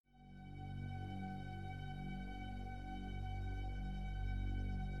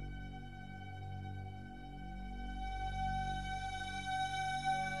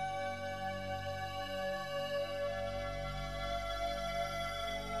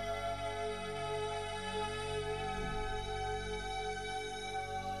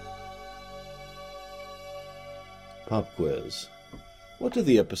Pop quiz. What do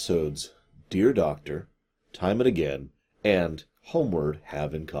the episodes Dear Doctor, Time and Again, and Homeward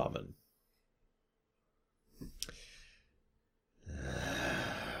have in common?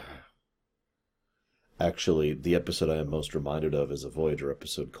 Actually, the episode I am most reminded of is a Voyager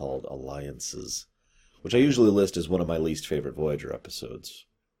episode called Alliances, which I usually list as one of my least favorite Voyager episodes.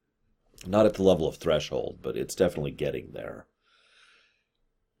 Not at the level of Threshold, but it's definitely getting there.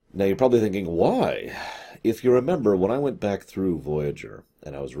 Now, you're probably thinking, why? If you remember, when I went back through Voyager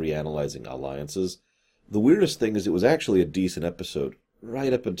and I was reanalyzing Alliances, the weirdest thing is it was actually a decent episode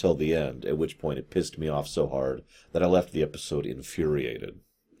right up until the end, at which point it pissed me off so hard that I left the episode infuriated.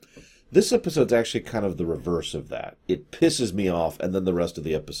 This episode's actually kind of the reverse of that. It pisses me off, and then the rest of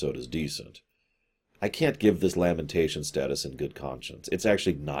the episode is decent. I can't give this lamentation status in good conscience. It's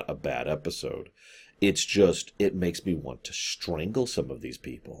actually not a bad episode. It's just, it makes me want to strangle some of these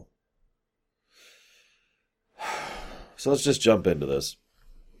people. So let's just jump into this.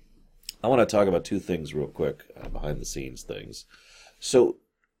 I want to talk about two things real quick, behind-the-scenes things. So,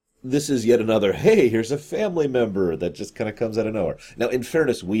 this is yet another, hey, here's a family member that just kind of comes out of nowhere. Now, in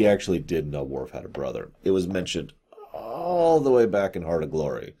fairness, we actually did know Worf had a brother. It was mentioned all the way back in Heart of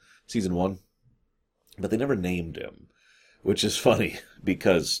Glory, Season 1. But they never named him, which is funny,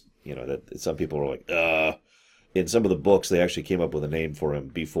 because, you know, that some people were like, in some of the books, they actually came up with a name for him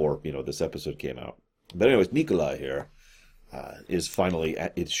before, you know, this episode came out. But anyways, Nikolai here is finally,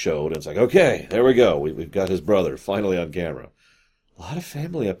 it's showed, and it's like, okay, there we go. We've got his brother finally on camera. A lot of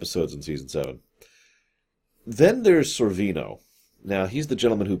family episodes in Season 7. Then there's Sorvino. Now, he's the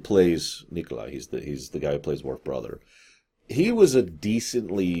gentleman who plays Nikolai. He's the guy who plays Worf's brother. He was a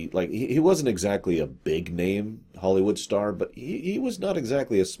decently, he wasn't exactly a big name Hollywood star, but he was not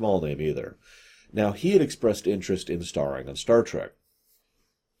exactly a small name either. Now, he had expressed interest in starring on Star Trek.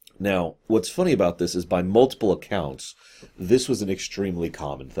 Now, what's funny about this is by multiple accounts, this was an extremely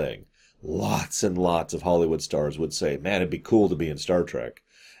common thing. Lots and lots of Hollywood stars would say, man, it'd be cool to be in Star Trek.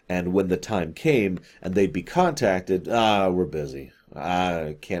 And when the time came and they'd be contacted, we're busy.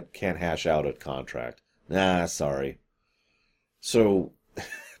 Can't hash out a contract. Sorry. So,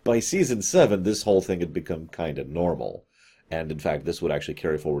 by Season 7, this whole thing had become kind of normal. And in fact, this would actually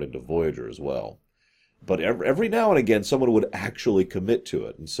carry forward into Voyager as well. But every now and again, someone would actually commit to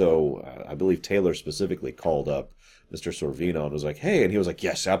it. And so, I believe Taylor specifically called up Mr. Sorvino and was like, hey, and he was like,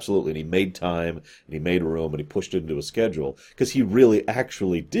 yes, absolutely. And he made time, and he made room, and he pushed it into a schedule, because he really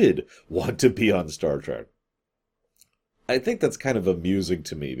actually did want to be on Star Trek. I think that's kind of amusing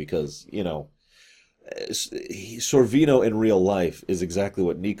to me, because, you know, Sorvino in real life is exactly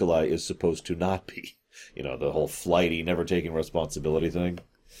what Nikolai is supposed to not be. You know, the whole flighty, never taking responsibility thing.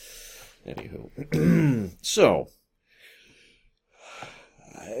 Anywho. So,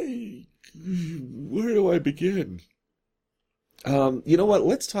 where do I begin? You know what?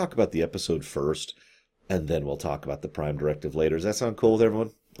 Let's talk about the episode first, and then we'll talk about the Prime Directive later. Does that sound cool with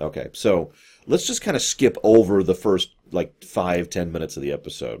everyone? Okay, so let's just kind of skip over the first, 5-10 minutes of the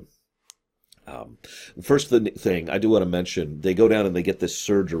episode. First thing, I do want to mention, they go down and they get this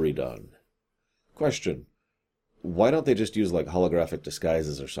surgery done. Question, why don't they just use, holographic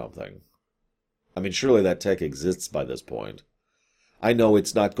disguises or something? I mean, surely that tech exists by this point. I know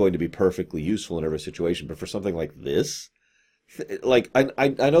it's not going to be perfectly useful in every situation, but for something like this?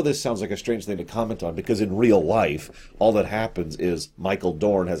 I know this sounds like a strange thing to comment on, because in real life, all that happens is Michael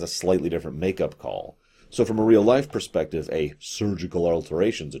Dorn has a slightly different makeup call. So from a real-life perspective, a surgical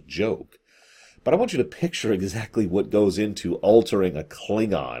alteration's a joke. But I want you to picture exactly what goes into altering a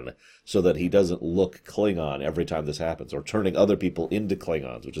Klingon so that he doesn't look Klingon every time this happens, or turning other people into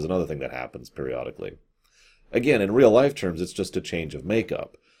Klingons, which is another thing that happens periodically. Again, in real-life terms, it's just a change of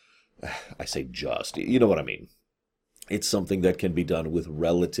makeup. I say just. You know what I mean. It's something that can be done with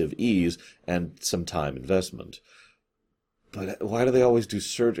relative ease and some time investment. But why do they always do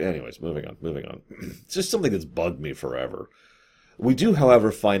surgery? Anyways, moving on. It's just something that's bugged me forever. We do,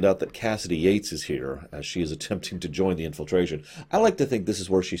 however, find out that Cassidy Yates is here as she is attempting to join the infiltration. I like to think this is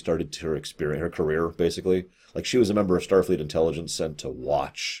where she started her career, basically. She was a member of Starfleet Intelligence sent to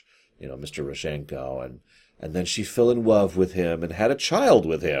watch, Mr. Rashenko, and then she fell in love with him and had a child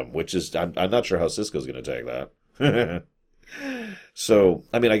with him, which is, I'm not sure how Sisko's going to take that. So,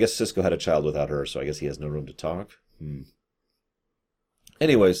 I mean, I guess Sisko had a child without her, so I guess he has no room to talk.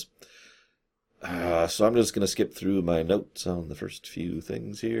 Anyways, so I'm just going to skip through my notes on the first few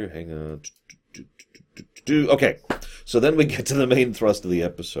things here. Hang on. Okay, so then we get to the main thrust of the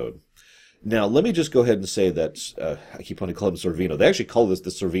episode. Now, let me just go ahead and say that, I keep wanting to call him Sorvino. They actually call this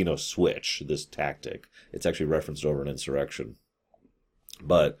the Sorvino switch, this tactic. It's actually referenced over in Insurrection.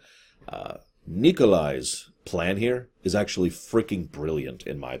 But Nikolai's plan here is actually freaking brilliant,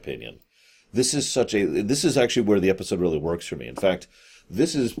 in my opinion. This is actually where the episode really works for me. In fact,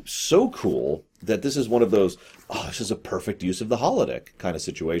 this is so cool that this is one of those, oh, this is a perfect use of the holodeck kind of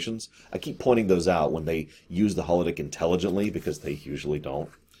situations. I keep pointing those out when they use the holodeck intelligently, because they usually don't.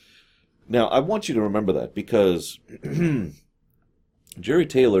 Now, I want you to remember that, because Jerry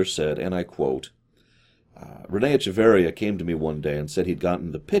Taylor said, and I quote, Rene Echeverria came to me one day and said he'd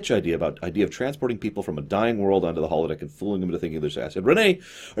gotten the pitch idea of transporting people from a dying world onto the holodeck and fooling them into thinking they're sad. I said, Rene,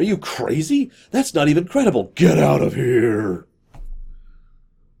 are you crazy? That's not even credible. Get out of here.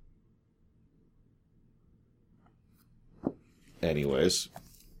 Anyways,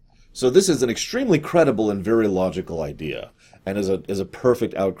 so this is an extremely credible and very logical idea, and is a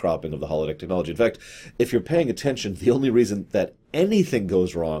perfect outcropping of the holodeck technology. In fact, if you're paying attention, the only reason that anything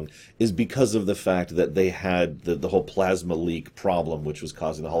goes wrong is because of the fact that they had the whole plasma leak problem, which was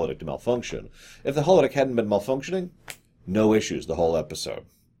causing the holodeck to malfunction. If the holodeck hadn't been malfunctioning, no issues the whole episode.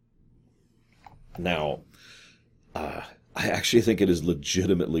 Now, I actually think it is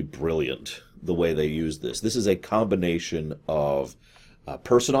legitimately brilliant the way they use this. This is a combination of a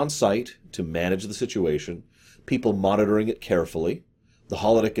person on site to manage the situation, people monitoring it carefully, the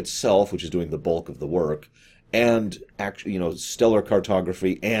holodeck itself, which is doing the bulk of the work, and stellar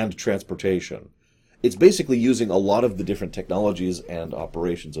cartography and transportation. It's basically using a lot of the different technologies and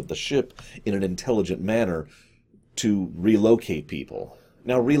operations of the ship in an intelligent manner to relocate people.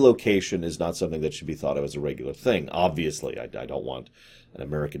 Now, relocation is not something that should be thought of as a regular thing. Obviously, I don't want an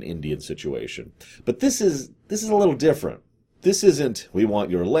American Indian situation. But this is a little different. This isn't, we want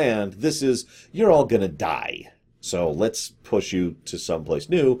your land. This is, you're all going to die. So let's push you to someplace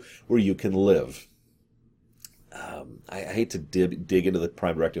new where you can live. I hate to dig into the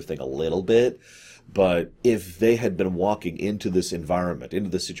Prime Directive thing a little bit, but if they had been walking into this environment, into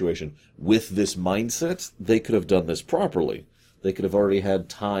this situation with this mindset, they could have done this properly. They could have already had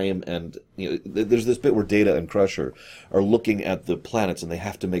time, and there's this bit where Data and Crusher are looking at the planets and they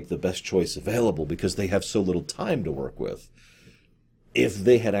have to make the best choice available because they have so little time to work with. If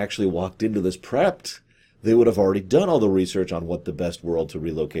they had actually walked into this prepped, they would have already done all the research on what the best world to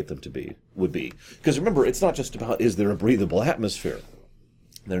relocate them to would be. Because remember, it's not just about, is there a breathable atmosphere?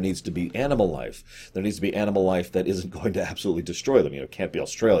 There needs to be animal life. There needs to be animal life that isn't going to absolutely destroy them. It can't be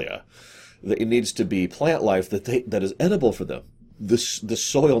Australia. It needs to be plant life that is edible for them. The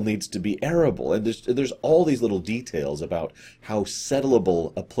soil needs to be arable. And there's all these little details about how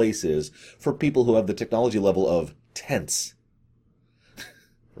settleable a place is for people who have the technology level of tents.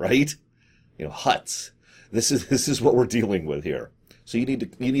 Right? Huts. This is what we're dealing with here. So you need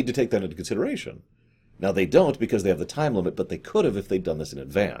to take that into consideration. Now they don't because they have the time limit, but they could have if they'd done this in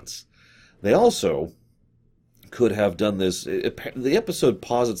advance. They also could have done this. The episode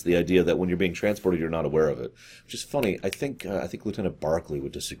posits the idea that when you're being transported, you're not aware of it, which is funny. I think Lieutenant Barclay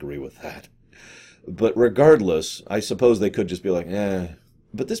would disagree with that. But regardless, I suppose they could just be like, eh.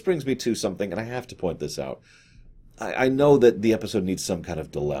 But this brings me to something, and I have to point this out. I know that the episode needs some kind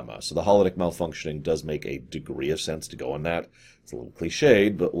of dilemma, so the holodeck malfunctioning does make a degree of sense to go on that. It's a little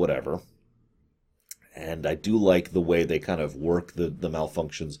cliched, but whatever. And I do like the way they kind of work the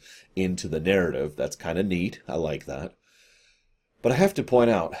malfunctions into the narrative. That's kind of neat. I like that. But I have to point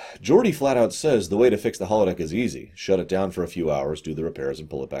out, Geordi flat out says the way to fix the holodeck is easy. Shut it down for a few hours, do the repairs, and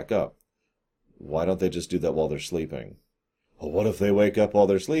pull it back up. Why don't they just do that while they're sleeping? Well, what if they wake up while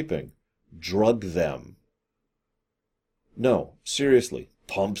they're sleeping? Drug them. No, seriously.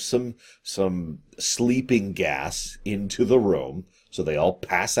 Pump some sleeping gas into the room so they all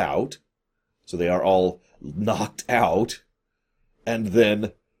pass out. So they are all knocked out, and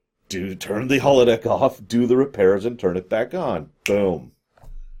then turn the holodeck off, do the repairs, and turn it back on. Boom.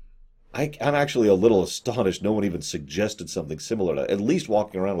 I'm actually a little astonished no one even suggested something similar to at least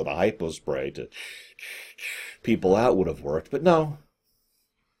walking around with a hypo spray to people out would have worked, but no.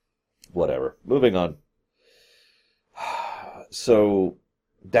 Whatever. Moving on. So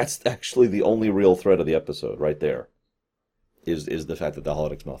that's actually the only real thread of the episode right there. Is the fact that the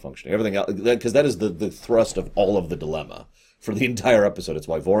holodeck's malfunctioning. Everything else, because that is the thrust of all of the dilemma for the entire episode. It's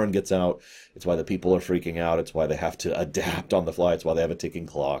why Voron gets out. It's why the people are freaking out. It's why they have to adapt on the fly. It's why they have a ticking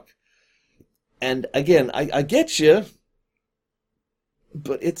clock. And again, I get you,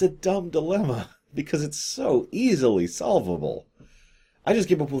 but it's a dumb dilemma because it's so easily solvable. I just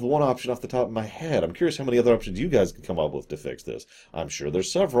came up with one option off the top of my head. I'm curious how many other options you guys can come up with to fix this. I'm sure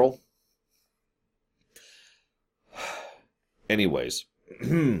there's several. Anyways,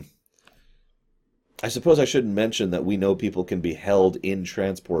 I suppose I shouldn't mention that we know people can be held in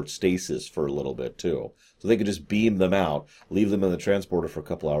transport stasis for a little bit, too. So they could just beam them out, leave them in the transporter for a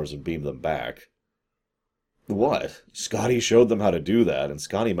couple hours, and beam them back. What? Scotty showed them how to do that, and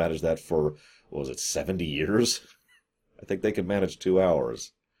Scotty managed that for, what was it, 70 years? I think they could manage 2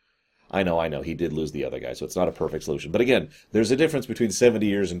 hours. I know, he did lose the other guy, so it's not a perfect solution. But again, there's a difference between 70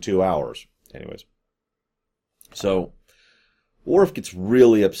 years and 2 hours. Anyways. So, Worf gets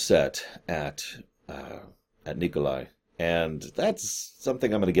really upset at Nikolai, and that's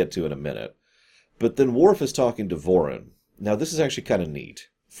something I'm going to get to in a minute. But then Worf is talking to Vorin. Now, this is actually kind of neat.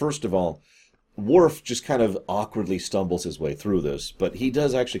 First of all, Worf just kind of awkwardly stumbles his way through this, but he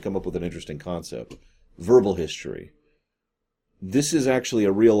does actually come up with an interesting concept. Verbal history. This is actually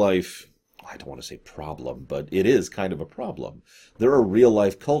a real-life, I don't want to say problem, but it is kind of a problem. There are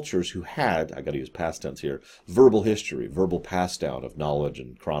real-life cultures who had, I got to use past tense here, verbal history, verbal pass-down of knowledge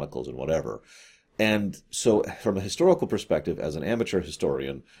and chronicles and whatever. And so, from a historical perspective, as an amateur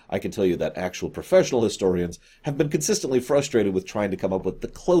historian, I can tell you that actual professional historians have been consistently frustrated with trying to come up with the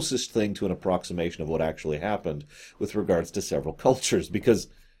closest thing to an approximation of what actually happened with regards to several cultures, because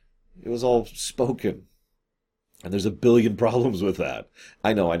it was all spoken. And there's a billion problems with that.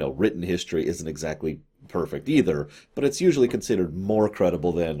 I know, written history isn't exactly perfect either, but it's usually considered more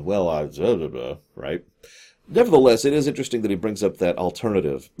credible than, well, right? Nevertheless, it is interesting that he brings up that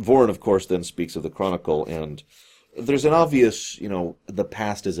alternative. Vorin, of course, then speaks of the Chronicle, and there's an obvious, the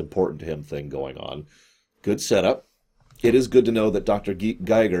past is important to him thing going on. Good setup. It is good to know that Dr.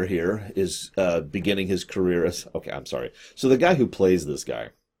 Geiger here is beginning his career as... Okay, I'm sorry. So the guy who plays this guy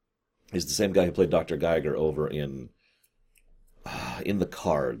is the same guy who played Dr. Geiger over in The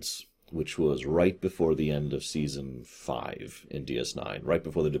Cards, which was right before the end of Season 5 in DS9, right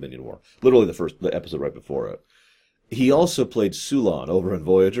before the Dominion War. Literally the episode right before it. He also played Sulan over in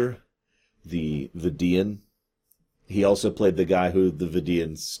Voyager, the Vidian. He also played the guy who the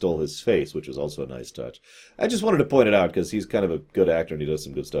Vidian stole his face, which was also a nice touch. I just wanted to point it out because he's kind of a good actor and he does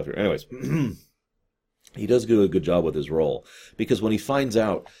some good stuff here. Anyways, he does do a good job with his role, because when he finds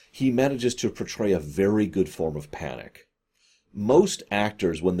out, he manages to portray a very good form of panic. Most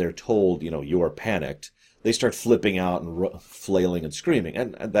actors, when they're told, you are panicked, they start flipping out and flailing and screaming,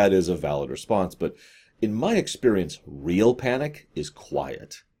 and that is a valid response. But in my experience, real panic is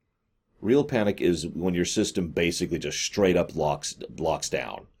quiet. Real panic is when your system basically just straight up locks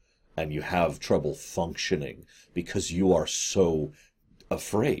down, and you have trouble functioning because you are so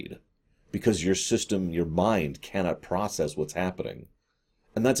afraid, because your system, your mind cannot process what's happening.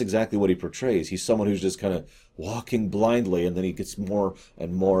 And that's exactly what he portrays. He's someone who's just kind of walking blindly, and then he gets more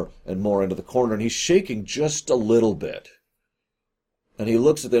and more and more into the corner, and he's shaking just a little bit. And he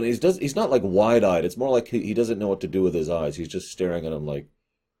looks at them, and he's not like wide-eyed. It's more like he doesn't know what to do with his eyes. He's just staring at him like,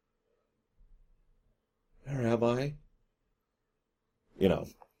 where am I?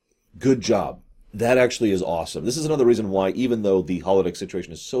 Good job. That actually is awesome. This is another reason why, even though the holodeck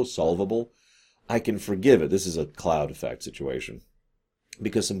situation is so solvable, I can forgive it. This is a cloud effect situation,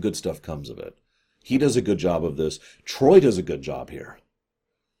 because some good stuff comes of it. He does a good job of this. Troy does a good job here.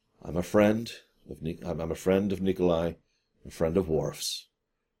 I'm a friend of Nikolai, a friend of Worf's,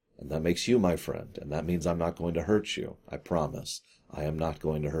 and that makes you my friend, and that means I'm not going to hurt you. I promise. I am not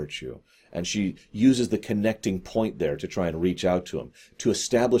going to hurt you. And she uses the connecting point there to try and reach out to him, to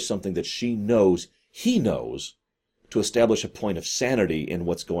establish something that she knows he knows, to establish a point of sanity in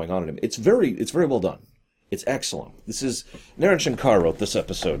what's going on in him. It's very well done. It's excellent. This is Naren Shankar wrote this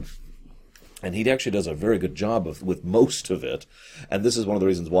episode, and he actually does a very good job with most of it. And this is one of the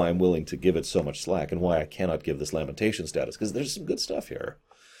reasons why I'm willing to give it so much slack, and why I cannot give this lamentation status, because there's some good stuff here.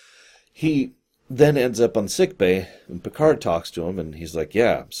 He then ends up on sickbay, and Picard talks to him, and he's like,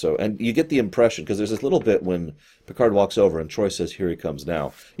 yeah. So, and you get the impression, because there's this little bit when Picard walks over and Troy says, here he comes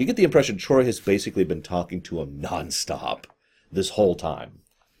now. You get the impression Troy has basically been talking to him nonstop this whole time.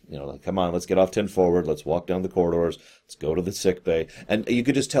 Like, come on, let's get off 10 forward, let's walk down the corridors, let's go to the sickbay. And you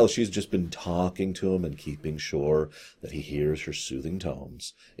could just tell she's just been talking to him and keeping sure that he hears her soothing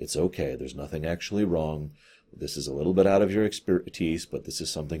tones. It's okay, there's nothing actually wrong. This is a little bit out of your expertise, but this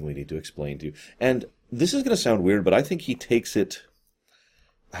is something we need to explain to you. And this is going to sound weird, but I think he takes it...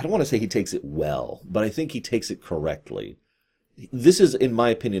 I don't want to say he takes it well, but I think he takes it correctly. This is, in my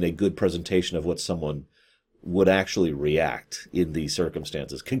opinion, a good presentation of what someone would actually react in these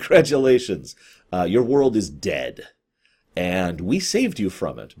circumstances. Congratulations! Your world is dead. And we saved you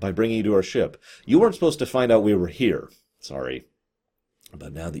from it by bringing you to our ship. You weren't supposed to find out we were here. Sorry.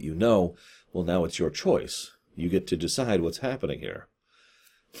 But now that you know, well, now it's your choice. You get to decide what's happening here.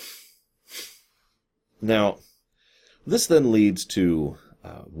 Now, this then leads to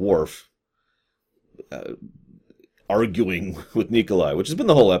Worf arguing with Nikolai, which has been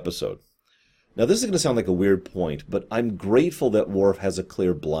the whole episode. Now, this is going to sound like a weird point, but I'm grateful that Worf has a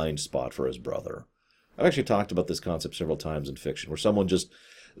clear blind spot for his brother. I've actually talked about this concept several times in fiction, where someone just,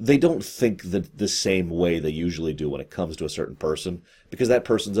 they don't think the same way they usually do when it comes to a certain person, because that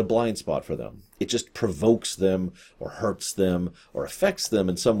person's a blind spot for them. It just provokes them, or hurts them, or affects them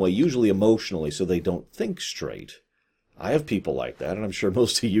in some way, usually emotionally, so they don't think straight. I have people like that, and I'm sure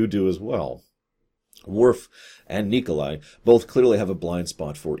most of you do as well. Worf and Nikolai both clearly have a blind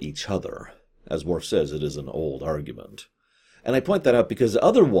spot for each other. As Worf says, it is an old argument. And I point that out because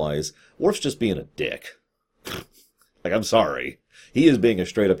otherwise, Worf's just being a dick. Like, I'm sorry. He is being a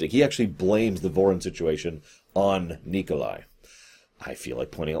straight-up dick. He actually blames the Voron situation on Nikolai. I feel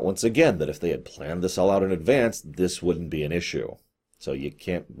like pointing out once again that if they had planned this all out in advance, this wouldn't be an issue. So you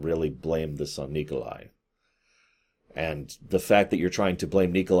can't really blame this on Nikolai. And the fact that you're trying to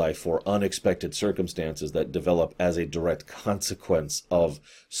blame Nikolai for unexpected circumstances that develop as a direct consequence of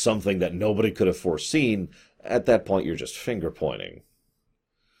something that nobody could have foreseen, at that point you're just finger-pointing.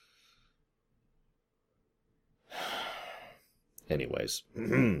 Anyways.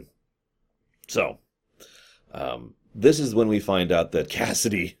 So, this is when we find out that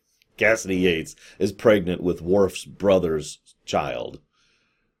Cassidy Yates is pregnant with Worf's brother's child.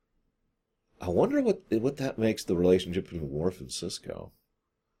 I wonder what that makes the relationship between Worf and Sisko.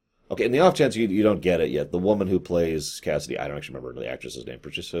 Okay, in the off chance you don't get it yet, the woman who plays Cassidy, I don't actually remember the actress's name,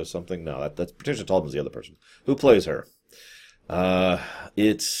 Patricia something? No, that's Patricia Tallman's the other person. Who plays her?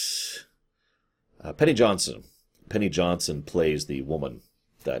 It's Penny Johnson. Penny Johnson plays the woman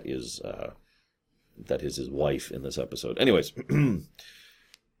that is his wife in this episode. Anyways,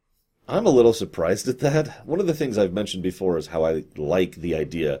 I'm a little surprised at that. One of the things I've mentioned before is how I like the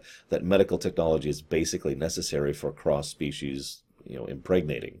idea that medical technology is basically necessary for cross-species,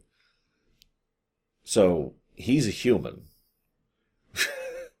 impregnating. So, he's a human.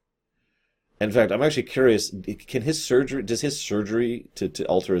 In fact, I'm actually curious, does his surgery to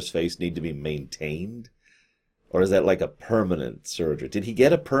alter his face need to be maintained? Or is that like a permanent surgery? Did he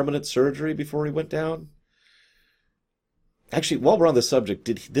get a permanent surgery before he went down? Actually, while we're on the subject,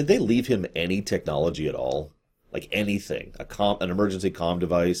 did they leave him any technology at all? Like anything? An emergency comm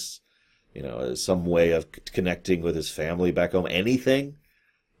device? Some way of connecting with his family back home? Anything?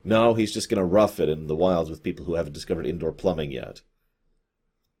 No, he's just going to rough it in the wilds with people who haven't discovered indoor plumbing yet.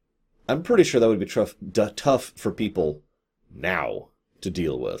 I'm pretty sure that would be tough for people now to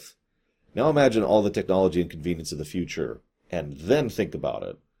deal with. Now imagine all the technology and convenience of the future, and then think about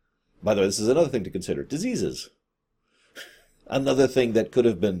it. By the way, this is another thing to consider. Diseases. Another thing that could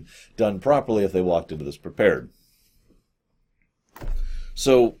have been done properly if they walked into this prepared.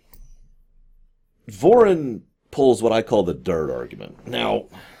 So, Voron pulls what I call the dirt argument. Now,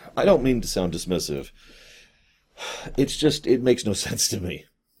 I don't mean to sound dismissive. It makes no sense to me.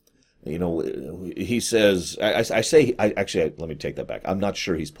 He says, let me take that back. I'm not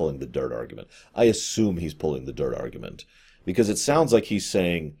sure he's pulling the dirt argument. I assume he's pulling the dirt argument. Because it sounds like he's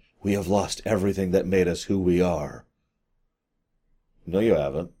saying, we have lost everything that made us who we are. No, you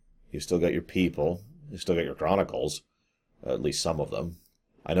haven't. You've still got your people. You've still got your chronicles. At least some of them.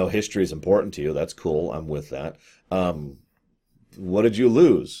 I know history is important to you. That's cool. I'm with that. What did you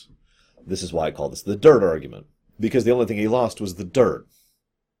lose? This is why I call this the dirt argument. Because the only thing he lost was the dirt.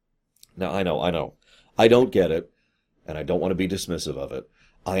 Now, I know. I don't get it, and I don't want to be dismissive of it.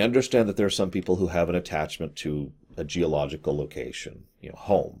 I understand that there are some people who have an attachment to a geological location,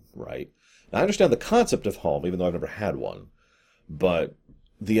 home, right? Now, I understand the concept of home, even though I've never had one. But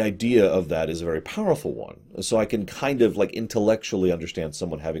the idea of that is a very powerful one. So I can kind of intellectually understand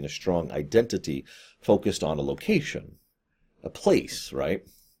someone having a strong identity focused on a location, a place, right?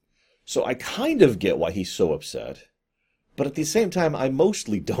 So I kind of get why he's so upset. But at the same time, I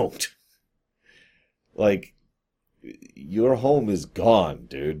mostly don't. Your home is gone,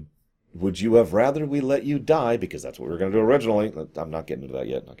 dude. Would you have rather we let you die? Because that's what we were going to do originally. I'm not getting into that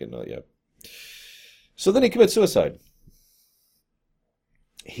yet. So then he commits suicide.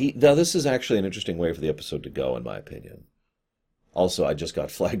 Now, this is actually an interesting way for the episode to go, in my opinion. Also, I just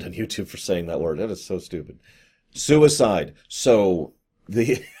got flagged on YouTube for saying that word. That is so stupid. Suicide. So,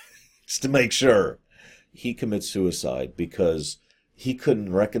 just to make sure, he commits suicide because he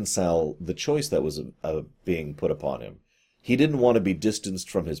couldn't reconcile the choice that was being put upon him. He didn't want to be distanced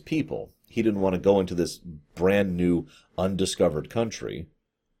from his people. He didn't want to go into this brand new, undiscovered country.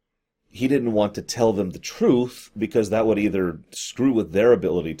 He didn't want to tell them the truth because that would either screw with their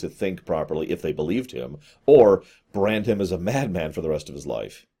ability to think properly if they believed him, or brand him as a madman for the rest of his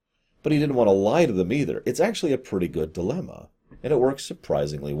life. But he didn't want to lie to them either. It's actually a pretty good dilemma, and it works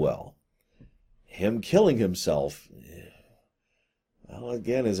surprisingly well. Him killing himself, well,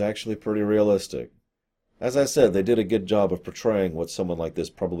 again, is actually pretty realistic. As I said, they did a good job of portraying what someone like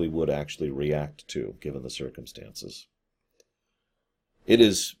this probably would actually react to, given the circumstances. It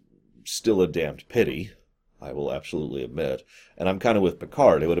is still a damned pity, I will absolutely admit. And I'm kind of with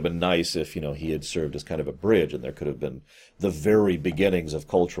Picard. It would have been nice if, he had served as kind of a bridge and there could have been the very beginnings of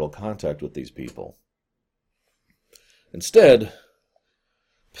cultural contact with these people. Instead,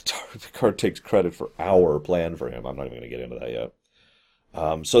 Picard takes credit for our plan for him. I'm not even going to get into that yet.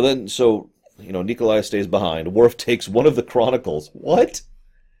 So Nikolai stays behind. Worf takes one of the chronicles. What?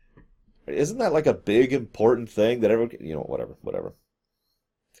 Isn't that like a big, important thing that everyone... whatever.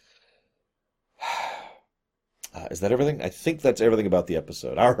 Is that everything? I think that's everything about the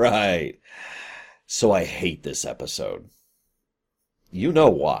episode. All right. So I hate this episode. You know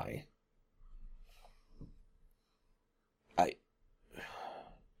why.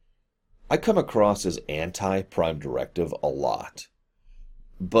 I come across as anti-Prime Directive a lot.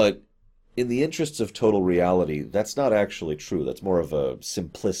 But in the interests of total reality, that's not actually true. That's more of a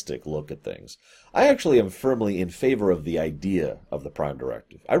simplistic look at things. I actually am firmly in favor of the idea of the Prime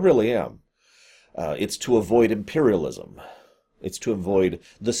Directive. I really am. It's to avoid imperialism. It's to avoid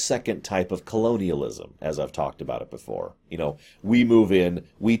the second type of colonialism, as I've talked about it before. We move in,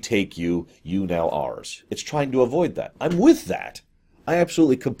 we take you, you now ours. It's trying to avoid that. I'm with that. I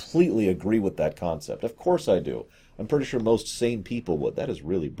absolutely, completely agree with that concept. Of course I do. I'm pretty sure most sane people would. That is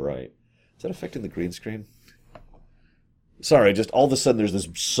really bright. Is that affecting the green screen? Sorry, just all of a sudden there's this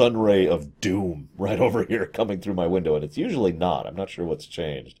sun ray of doom right over here coming through my window, and it's usually not. I'm not sure what's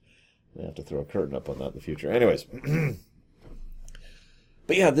changed. I have to throw a curtain up on that in the future. Anyways.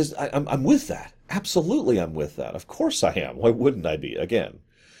 But yeah, I'm with that. Absolutely I'm with that. Of course I am. Why wouldn't I be? Again.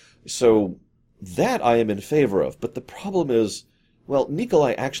 So that I am in favor of. But the problem is, well,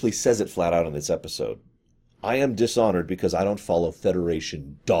 Nikolai actually says it flat out in this episode. I am dishonored because I don't follow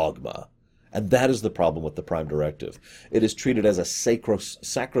Federation dogma. And that is the problem with the Prime Directive. It is treated as a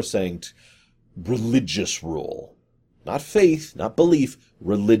sacrosanct religious rule. Not faith, not belief,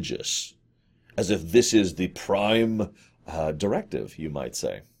 religious. As if this is the prime directive, you might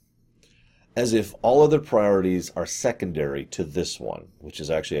say. As if all other priorities are secondary to this one, which is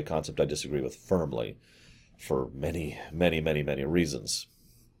actually a concept I disagree with firmly for many, many, many, many reasons.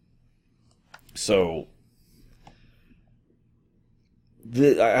 So,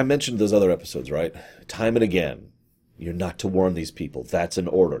 I mentioned those other episodes, right? Time and again. You're not to warn these people. That's an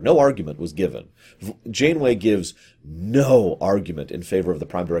order. No argument was given. Janeway gives no argument in favor of the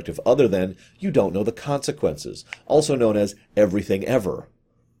Prime Directive other than you don't know the consequences, also known as everything ever.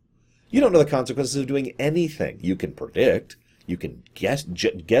 You don't know the consequences of doing anything. You can predict. You can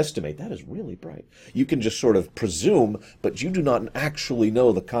guesstimate. That is really bright. You can just sort of presume, but you do not actually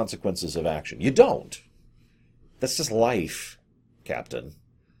know the consequences of action. You don't. That's just life, Captain.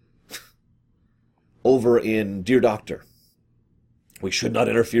 Over in Dear Doctor, we should not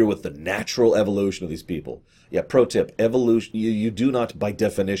interfere with the natural evolution of these people. Yeah, pro tip, evolution, you do not, by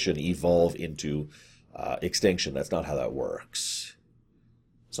definition, evolve into extinction. That's not how that works.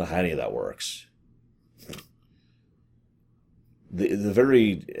 That's not how any of that works.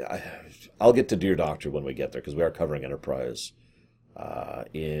 I'll get to Dear Doctor when we get there, because we are covering Enterprise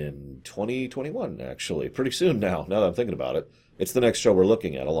in 2021, actually. Pretty soon now that I'm thinking about it. It's the next show we're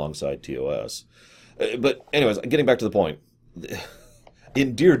looking at alongside TOS. But anyways, getting back to the point.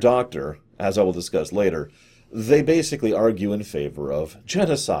 In Dear Doctor, as I will discuss later, they basically argue in favor of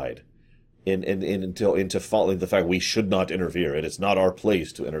genocide into following the fact we should not interfere. It is not our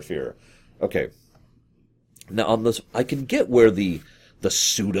place to interfere. Okay. Now, on this, I can get where the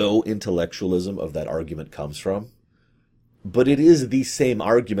pseudo-intellectualism of that argument comes from, but it is the same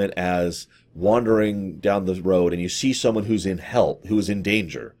argument as wandering down the road and you see someone who's in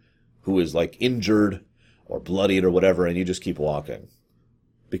danger, who is like injured or bloodied or whatever, and you just keep walking.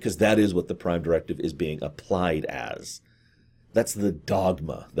 Because that is what the Prime Directive is being applied as. That's the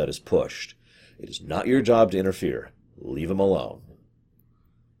dogma that is pushed. It is not your job to interfere. Leave them alone.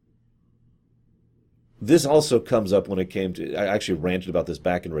 This also comes up when it came to... I actually ranted about this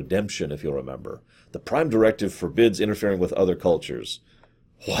back in Redemption, if you'll remember. The Prime Directive forbids interfering with other cultures.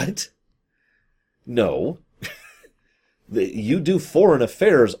 What? No. You do foreign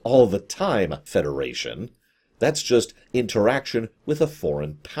affairs all the time, Federation. That's just interaction with a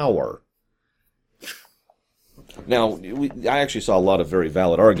foreign power. Now, I actually saw a lot of very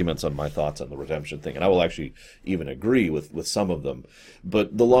valid arguments on my thoughts on the Redemption thing, and I will actually even agree with some of them.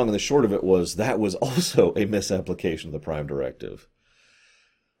 But the long and the short of it was that was also a misapplication of the Prime Directive.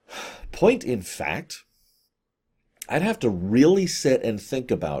 Point in fact, I'd have to really sit and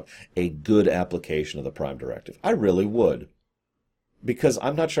think about a good application of the Prime Directive. I really would. because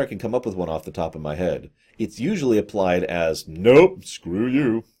I'm not sure I can come up with one off the top of my head. It's usually applied as, nope, screw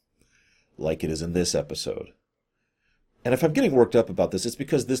you, like it is in this episode. And if I'm getting worked up about this, it's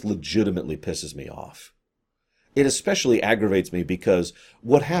because this legitimately pisses me off. It especially aggravates me because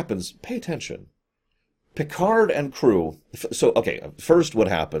what happens, pay attention. Picard and crew, so, okay, first what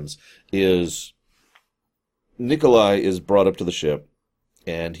happens is Nikolai is brought up to the ship,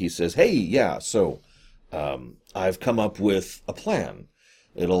 and he says, hey, yeah, so I've come up with a plan.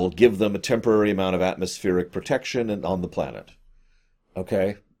 It'll give them a temporary amount of atmospheric protection on the planet.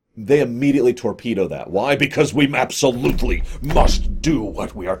 Okay? They immediately torpedo that. Why? Because we absolutely must do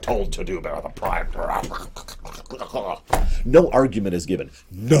what we are told to do by the Prime Directive. No argument is given.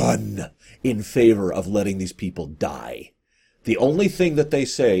 None in favor of letting these people die. The only thing that they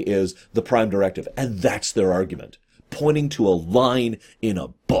say is the Prime Directive, and that's their argument, pointing to a line in a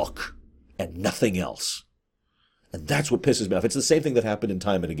book and nothing else. And that's what pisses me off. It's the same thing that happened in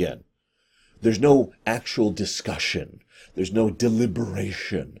Time and Again. There's no actual discussion. There's no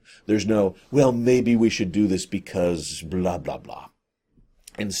deliberation. There's no, well, maybe we should do this because blah, blah, blah.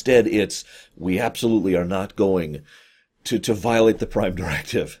 Instead, it's, we absolutely are not going to violate the Prime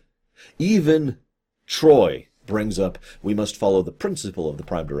Directive. Even Troy brings up, we must follow the principle of the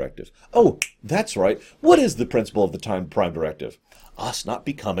Prime Directive. Oh, that's right. What is the principle of the Prime Directive? Us not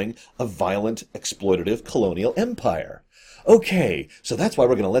becoming a violent, exploitative colonial empire. Okay, so that's why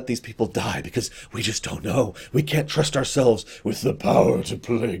we're going to let these people die, because we just don't know. We can't trust ourselves with the power to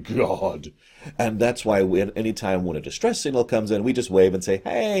play God. And that's why any time when a distress signal comes in, we just wave and say,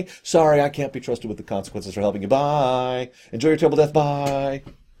 hey, sorry, I can't be trusted with the consequences for helping you. Bye. Enjoy your terrible death. Bye.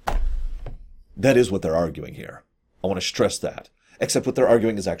 That is what they're arguing here. I want to stress that. Except what they're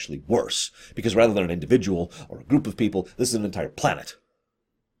arguing is actually worse, because rather than an individual or a group of people, this is an entire planet.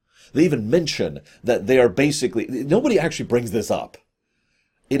 They even mention that they are basically... Nobody actually brings this up.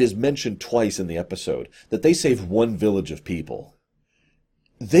 It is mentioned twice in the episode that they saved one village of people.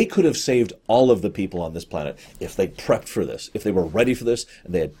 They could have saved all of the people on this planet if they prepped for this, if they were ready for this,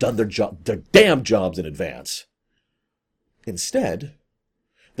 and they had done their damn jobs in advance. Instead,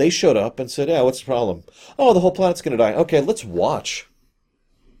 they showed up and said, yeah, what's the problem? Oh, the whole planet's going to die. Okay, let's watch.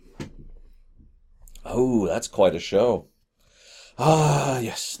 Oh, that's quite a show. Ah,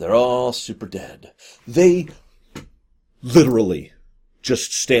 yes, they're all super dead. They literally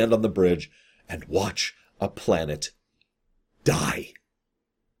just stand on the bridge and watch a planet die.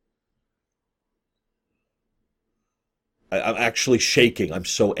 I'm actually shaking. I'm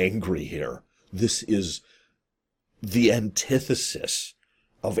so angry here. This is the antithesis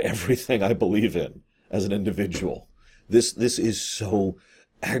of everything I believe in as an individual. This is so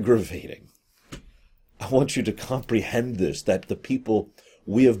aggravating. I want you to comprehend this, that the people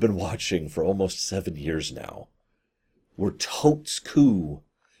we have been watching for almost 7 years now were totes cool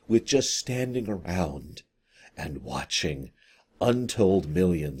with just standing around and watching untold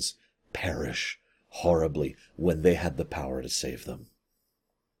millions perish horribly when they had the power to save them.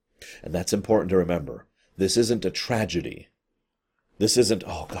 And that's important to remember. This isn't a tragedy. This isn't,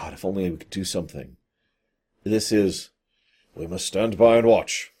 oh God, if only we could do something. This is, we must stand by and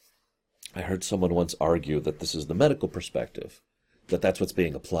watch. I heard someone once argue that this is the medical perspective, that that's what's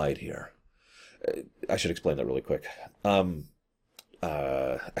being applied here. I should explain that really quick.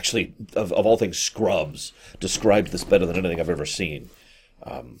 Actually, of all things, Scrubs described this better than anything I've ever seen.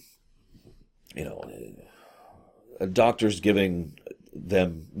 A doctor's giving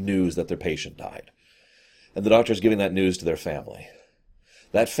them news that their patient died. And the doctor's giving that news to their family.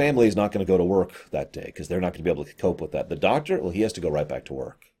 That family is not going to go to work that day because they're not going to be able to cope with that. The doctor, well, he has to go right back to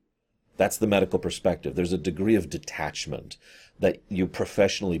work. That's the medical perspective. There's a degree of detachment that you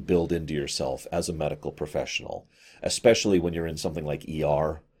professionally build into yourself as a medical professional, especially when you're in something like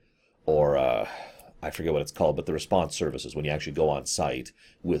ER or I forget what it's called, but the response services, when you actually go on site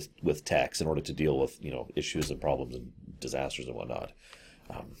with techs in order to deal with issues and problems and disasters and whatnot.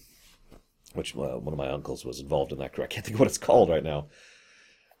 Which one of my uncles was involved in that career. I can't think of what it's called right now.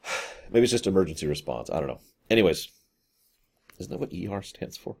 Maybe it's just emergency response. I don't know. Anyways, isn't that what ER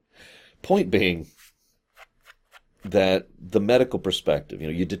stands for? Point being that the medical perspective,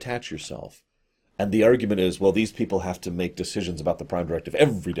 you detach yourself. And the argument is, well, these people have to make decisions about the Prime Directive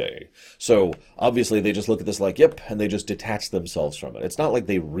every day. So obviously they just look at this like, yep, and they just detach themselves from it. It's not like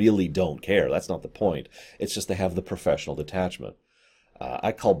they really don't care. That's not the point. It's just they have the professional detachment.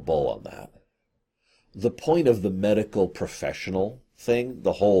 I call bull on that. The point of the medical professional thing,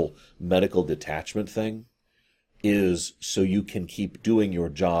 the whole medical detachment thing, is so you can keep doing your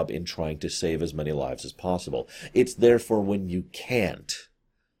job in trying to save as many lives as possible. It's there for when you can't.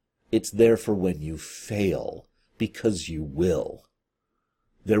 It's there for when you fail, because you will.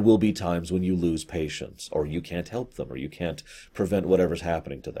 There will be times when you lose patients, or you can't help them, or you can't prevent whatever's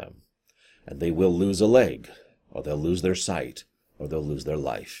happening to them. And they will lose a leg, or they'll lose their sight, or they'll lose their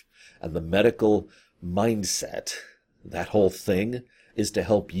life. And the medical mindset, that whole thing, is to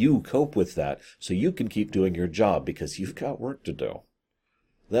help you cope with that so you can keep doing your job because you've got work to do.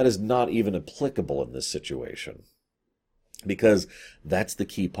 That is not even applicable in this situation. Because that's the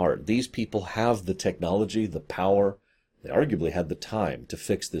key part. These people have the technology, the power. They arguably had the time to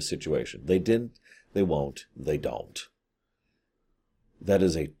fix this situation. They didn't, they won't, they don't. That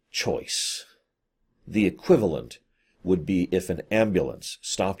is a choice. The equivalent would be if an ambulance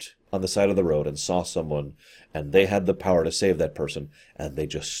stopped on the side of the road and saw someone and they had the power to save that person and they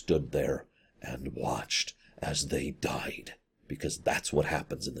just stood there and watched as they died. Because that's what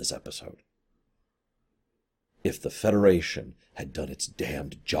happens in this episode. If the Federation had done its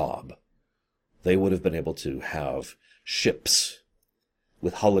damned job, they would have been able to have ships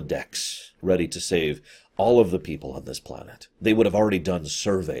with holodecks ready to save all of the people on this planet. They would have already done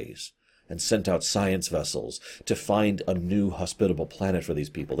surveys and sent out science vessels to find a new hospitable planet for these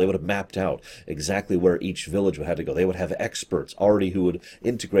people. They would have mapped out exactly where each village would have to go. They would have experts already who would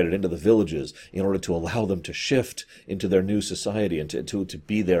integrate it into the villages in order to allow them to shift into their new society and to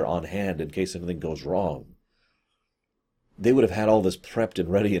be there on hand in case anything goes wrong. They would have had all this prepped and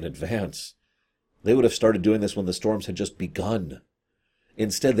ready in advance. They would have started doing this when the storms had just begun.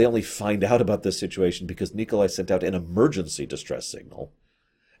 Instead, they only find out about this situation because Nikolai sent out an emergency distress signal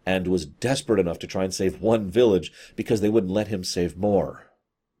and was desperate enough to try and save one village because they wouldn't let him save more.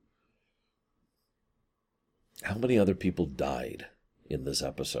 How many other people died in this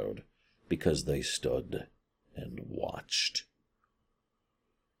episode because they stood and watched?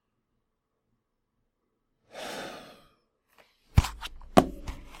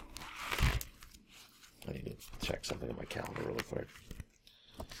 I need to check something on my calendar really quick.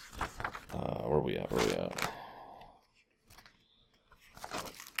 Where are we at?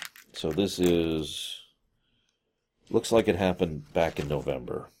 So this looks like it happened back in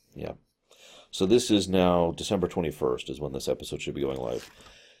November. Yeah. So this is now December 21st is when this episode should be going live.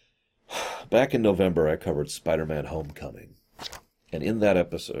 Back in November, I covered Spider-Man Homecoming. And in that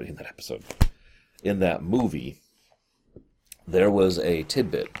movie, there was a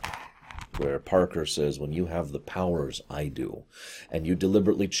tidbit where Parker says, when you have the powers I do, and you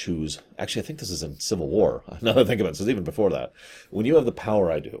deliberately choose... Actually, I think this is in Civil War. Now that I think about it, this is even before that. When you have the power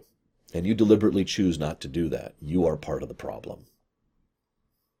I do, and you deliberately choose not to do that, you are part of the problem.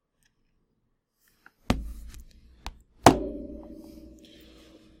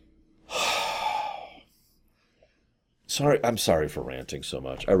 I'm sorry for ranting so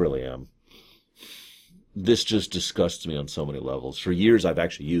much. I really am. This just disgusts me on so many levels. For years, I've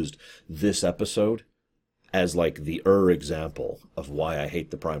actually used this episode as like the example of why I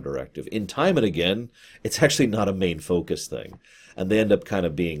hate the Prime Directive. In Time and Again, it's actually not a main focus thing. And they end up kind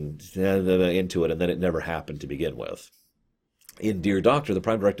of being into it, and then it never happened to begin with. In Dear Doctor, the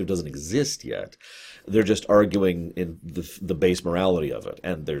Prime Directive doesn't exist yet. They're just arguing in the base morality of it.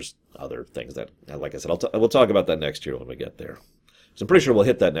 And there's other things that, like I said, we'll talk about that next year when we get there. So I'm pretty sure we'll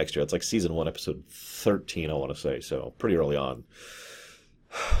hit that next year. It's like season 1, episode 13, I want to say. So pretty early on.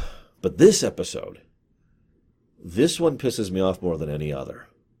 But this episode, this one pisses me off more than any other.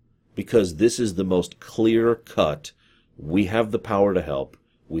 Because this is the most clear-cut, we have the power to help,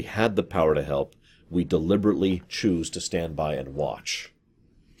 we had the power to help, we deliberately choose to stand by and watch.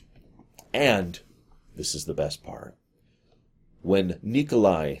 And, this is the best part, when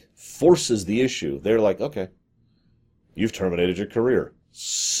Nikolai forces the issue, they're like, okay, you've terminated your career.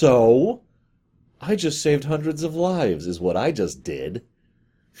 So, I just saved hundreds of lives, is what I just did.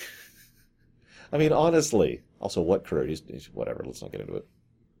 I mean, honestly. Also, what career? Whatever, let's not get into it.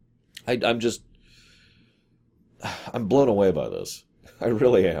 I'm blown away by this. I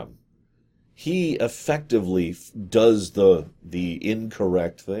really am. He effectively does the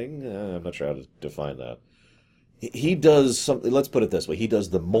incorrect thing. I'm not sure how to define that. He does something, let's put it this way. He does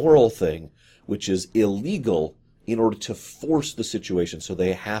the moral thing, which is illegal, in order to force the situation so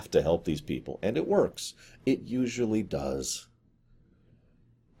they have to help these people. And it works. It usually does.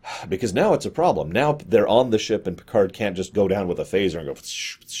 Because now it's a problem. Now they're on the ship and Picard can't just go down with a phaser and go...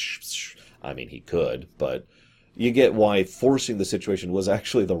 I mean, he could, but you get why forcing the situation was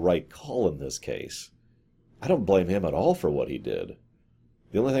actually the right call in this case. I don't blame him at all for what he did.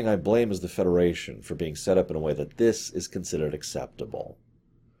 The only thing I blame is the Federation for being set up in a way that this is considered acceptable.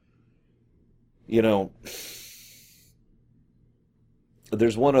 You know,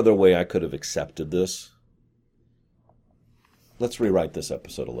 there's one other way I could have accepted this. Let's rewrite this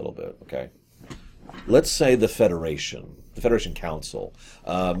episode a little bit, okay? Let's say the Federation the Federation Council,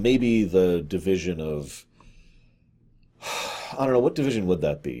 maybe the division of, I don't know, what division would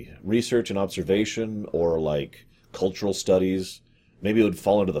that be? Research and observation, or like cultural studies? Maybe it would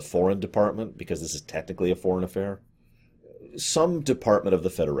fall into the foreign department, because this is technically a foreign affair. Some department of the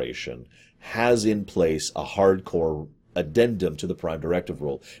Federation has in place a hardcore addendum to the Prime Directive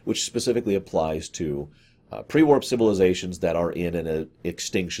rule, which specifically applies to pre-warp civilizations that are in an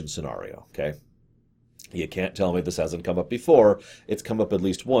extinction scenario, okay? You can't tell me this hasn't come up before. It's come up at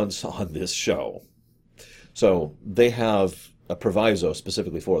least once on this show. So they have a proviso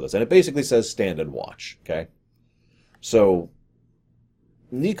specifically for this, and it basically says stand and watch, okay? So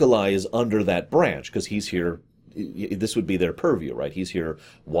Nikolai is under that branch, because he's here. This would be their purview, right? He's here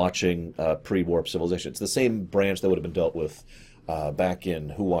watching pre-warp civilization. It's the same branch that would have been dealt with back in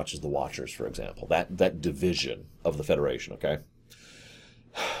Who Watches the Watchers, for example. That division of the Federation, okay?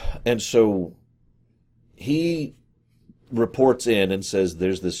 And so he reports in and says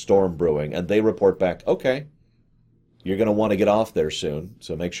there's this storm brewing, and they report back, okay, you're going to want to get off there soon,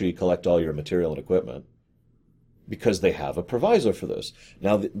 so make sure you collect all your material and equipment, because they have a proviso for this.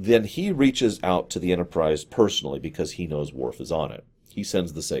 Now, then he reaches out to the Enterprise personally, because he knows Worf is on it. He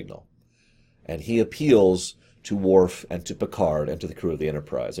sends the signal. And he appeals to Worf and to Picard and to the crew of the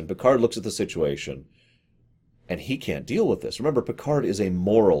Enterprise. And Picard looks at the situation, and he can't deal with this. Remember, Picard is a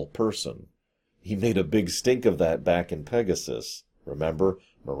moral person. He made a big stink of that back in Pegasus. Remember?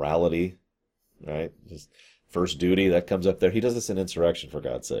 Morality, right? His first duty, that comes up there. He does this in Insurrection, for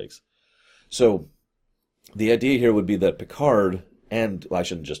God's sakes. So the idea here would be that Picard, and well, I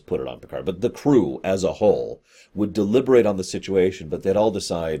shouldn't just put it on Picard, but the crew as a whole would deliberate on the situation, but they'd all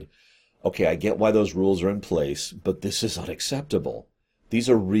decide, okay, I get why those rules are in place, but this is unacceptable. These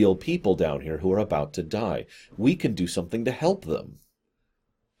are real people down here who are about to die. We can do something to help them.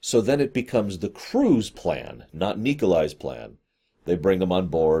 So then it becomes the crew's plan, not Nikolai's plan. They bring them on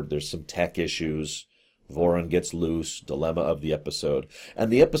board. There's some tech issues. Voron gets loose, dilemma of the episode.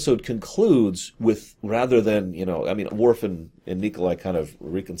 And the episode concludes with, rather than, Worf and Nikolai kind of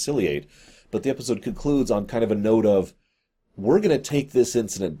reconciliate, but the episode concludes on kind of a note of, we're going to take this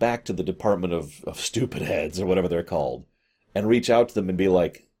incident back to the Department of Stupid Heads, or whatever they're called, and reach out to them and be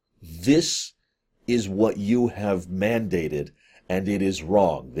like, this is what you have mandated, and it is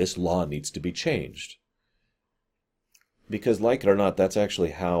wrong. This law needs to be changed. Because, like it or not, that's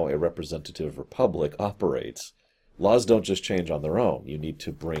actually how a representative republic operates. Laws don't just change on their own. You need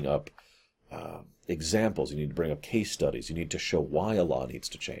to bring up examples. You need to bring up case studies. You need to show why a law needs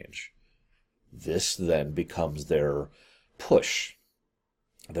to change. This then becomes their push,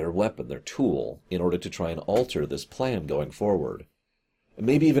 their weapon, their tool, in order to try and alter this plan going forward. And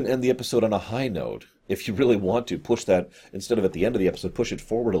maybe even end the episode on a high note. If you really want to, push that, instead of at the end of the episode, push it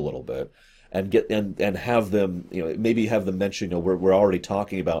forward a little bit. And have them, maybe have them mention, we're already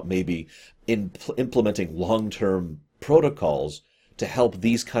talking about maybe implementing long-term protocols to help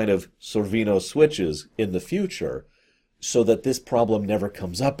these kind of Sorvino switches in the future, so that this problem never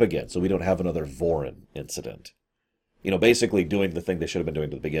comes up again, so we don't have another Voron incident. Basically doing the thing they should have been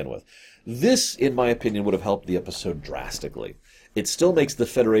doing to begin with. This, in my opinion, would have helped the episode drastically. It still makes the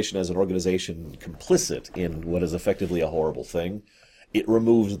Federation as an organization complicit in what is effectively a horrible thing. It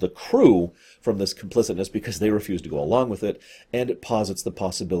removes the crew from this complicitness because they refuse to go along with it, and it posits the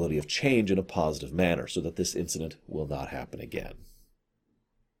possibility of change in a positive manner so that this incident will not happen again.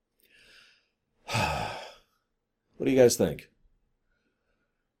 What do you guys think?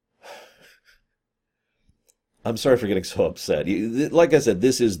 I'm sorry for getting so upset. Like I said,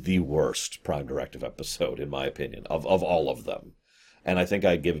 this is the worst Prime Directive episode, in my opinion, of all of them. And I think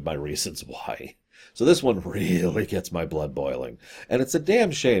I give my reasons why. So this one really gets my blood boiling. And it's a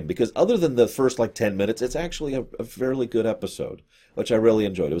damn shame, because other than the first 10 minutes, it's actually a fairly good episode, which I really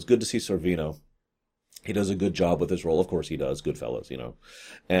enjoyed. It was good to see Sorvino. He does a good job with his role. Of course he does. Goodfellas,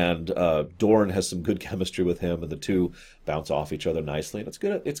 And Dorn has some good chemistry with him, and the two bounce off each other nicely. And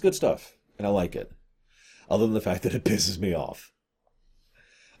it's good stuff, and I like it. Other than the fact that it pisses me off.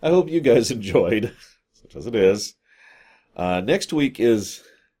 I hope you guys enjoyed, such as it is. Next week is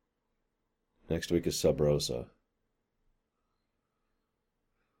Sub Rosa.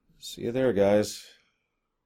 See you there, guys.